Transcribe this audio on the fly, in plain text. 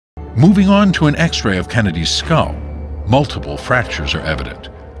Moving on to an X-ray of Kennedy's skull, multiple fractures are evident.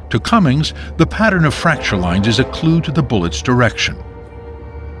 To Cummings, the pattern of fracture lines is a clue to the bullet's direction.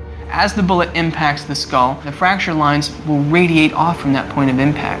 As the bullet impacts the skull, the fracture lines will radiate off from that point of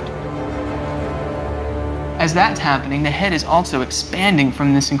impact. As that's happening, the head is also expanding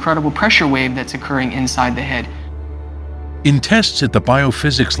from this incredible pressure wave that's occurring inside the head. In tests at the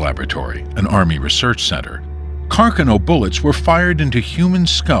Biophysics Laboratory, an Army research center, Carcano bullets were fired into human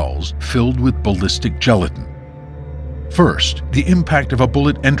skulls filled with ballistic gelatin. First, the impact of a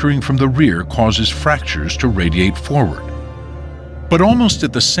bullet entering from the rear causes fractures to radiate forward. But almost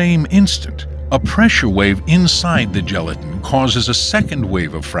at the same instant, a pressure wave inside the gelatin causes a second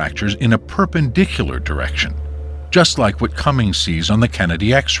wave of fractures in a perpendicular direction, just like what Cummings sees on the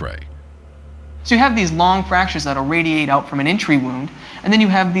Kennedy X-ray. So you have these long fractures that'll radiate out from an entry wound, and then you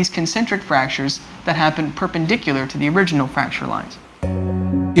have these concentric fractures that happen perpendicular to the original fracture lines.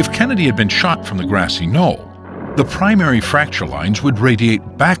 If Kennedy had been shot from the grassy knoll, the primary fracture lines would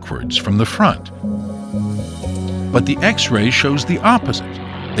radiate backwards from the front. But the X-ray shows the opposite.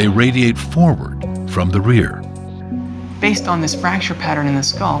 They radiate forward from the rear. Based on this fracture pattern in the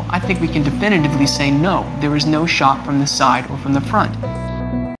skull, I think we can definitively say no, there is no shot from the side or from the front.